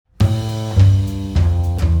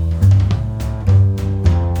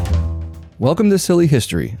Welcome to Silly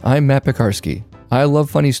History. I'm Matt Pekarsky. I love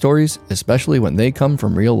funny stories, especially when they come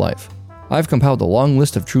from real life. I've compiled a long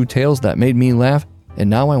list of true tales that made me laugh, and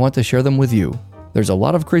now I want to share them with you. There's a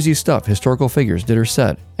lot of crazy stuff historical figures did or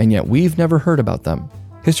said, and yet we've never heard about them.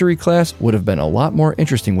 History class would have been a lot more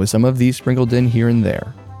interesting with some of these sprinkled in here and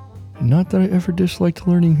there. Not that I ever disliked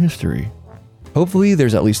learning history. Hopefully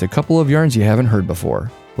there's at least a couple of yarns you haven't heard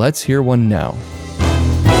before. Let's hear one now.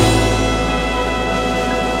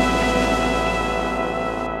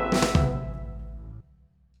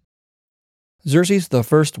 Xerxes I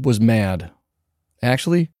was mad.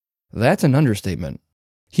 Actually, that's an understatement.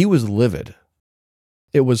 He was livid.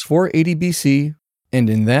 It was 480 BC, and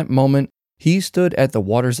in that moment, he stood at the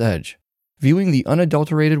water's edge, viewing the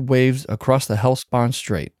unadulterated waves across the Hellespont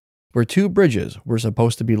Strait, where two bridges were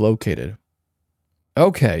supposed to be located.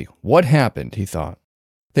 Okay, what happened, he thought.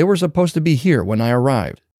 They were supposed to be here when I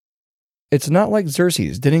arrived. It's not like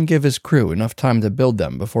Xerxes didn't give his crew enough time to build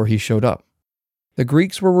them before he showed up. The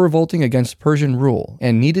Greeks were revolting against Persian rule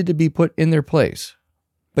and needed to be put in their place.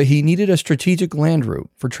 But he needed a strategic land route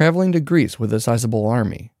for traveling to Greece with a sizable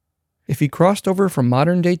army. If he crossed over from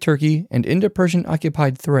modern-day Turkey and into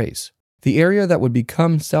Persian-occupied Thrace, the area that would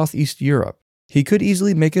become Southeast Europe, he could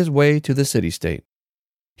easily make his way to the city-state.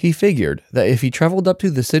 He figured that if he traveled up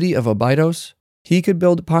to the city of Abydos, he could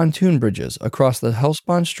build pontoon bridges across the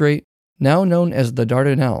Hellespont Strait, now known as the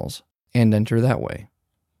Dardanelles, and enter that way.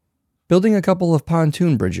 Building a couple of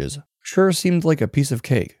pontoon bridges sure seemed like a piece of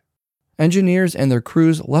cake. Engineers and their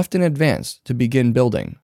crews left in advance to begin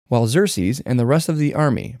building, while Xerxes and the rest of the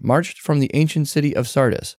army marched from the ancient city of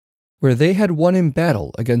Sardis, where they had won in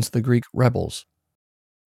battle against the Greek rebels.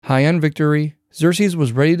 High on victory, Xerxes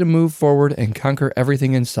was ready to move forward and conquer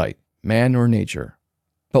everything in sight, man or nature.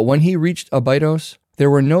 But when he reached Abydos, there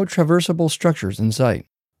were no traversable structures in sight.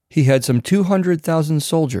 He had some 200,000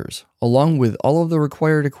 soldiers, along with all of the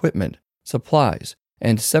required equipment, supplies,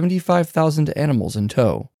 and 75,000 animals in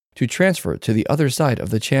tow, to transfer to the other side of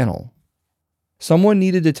the channel. Someone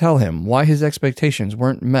needed to tell him why his expectations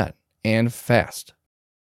weren't met, and fast.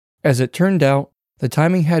 As it turned out, the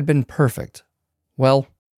timing had been perfect. Well,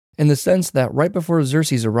 in the sense that right before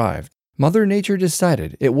Xerxes arrived, Mother Nature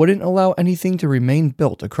decided it wouldn't allow anything to remain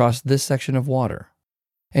built across this section of water.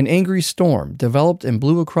 An angry storm developed and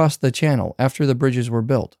blew across the channel after the bridges were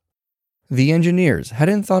built. The engineers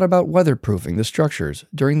hadn't thought about weatherproofing the structures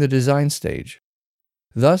during the design stage.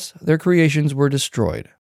 Thus, their creations were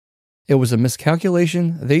destroyed. It was a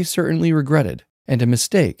miscalculation they certainly regretted, and a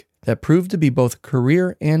mistake that proved to be both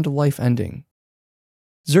career and life-ending.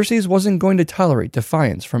 Xerxes wasn't going to tolerate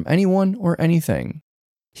defiance from anyone or anything.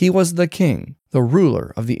 He was the king, the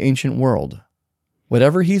ruler of the ancient world.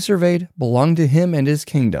 Whatever he surveyed belonged to him and his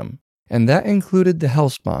kingdom, and that included the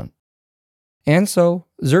Hellespont. And so,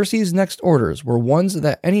 Xerxes' next orders were ones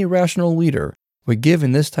that any rational leader would give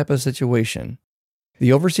in this type of situation.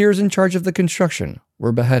 The overseers in charge of the construction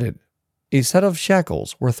were beheaded. A set of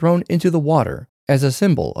shackles were thrown into the water as a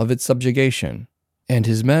symbol of its subjugation, and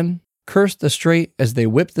his men cursed the strait as they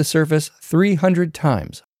whipped the surface 300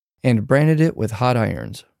 times and branded it with hot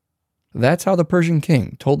irons. That's how the Persian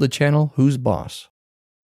king told the channel who's boss.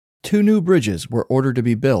 2 new bridges were ordered to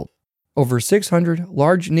be built. Over 600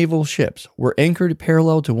 large naval ships were anchored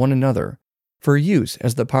parallel to one another for use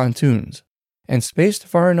as the pontoons, and spaced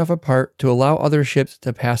far enough apart to allow other ships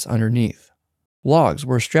to pass underneath. Logs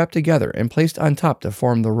were strapped together and placed on top to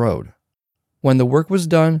form the road. When the work was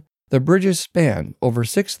done, the bridges spanned over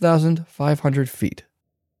 6,500 feet.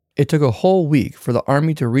 It took a whole week for the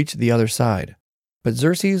army to reach the other side, but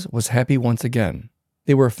Xerxes was happy once again.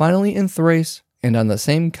 They were finally in Thrace and on the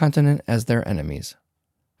same continent as their enemies.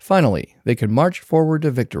 Finally, they could march forward to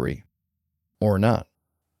victory. Or not.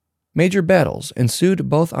 Major battles ensued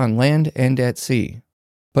both on land and at sea,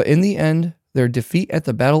 but in the end, their defeat at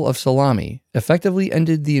the Battle of Salami effectively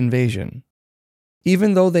ended the invasion.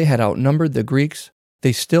 Even though they had outnumbered the Greeks,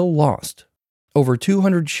 they still lost. Over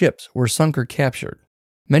 200 ships were sunk or captured.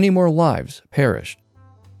 Many more lives perished.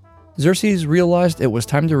 Xerxes realized it was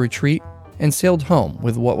time to retreat and sailed home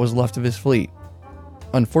with what was left of his fleet.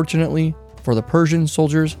 Unfortunately, for the Persian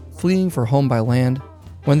soldiers fleeing for home by land,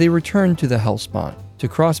 when they returned to the Hellespont to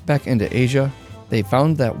cross back into Asia, they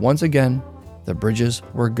found that once again, the bridges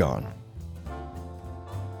were gone.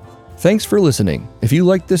 Thanks for listening. If you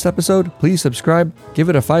liked this episode, please subscribe, give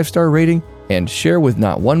it a 5-star rating, and share with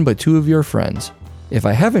not one but 2 of your friends. If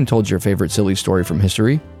I haven't told your favorite silly story from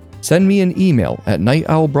history, send me an email at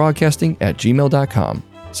nightowlbroadcasting@gmail.com.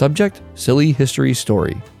 Subject, Silly History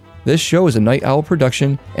Story. This show is a Night Owl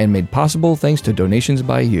production and made possible thanks to donations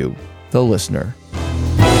by you, the listener.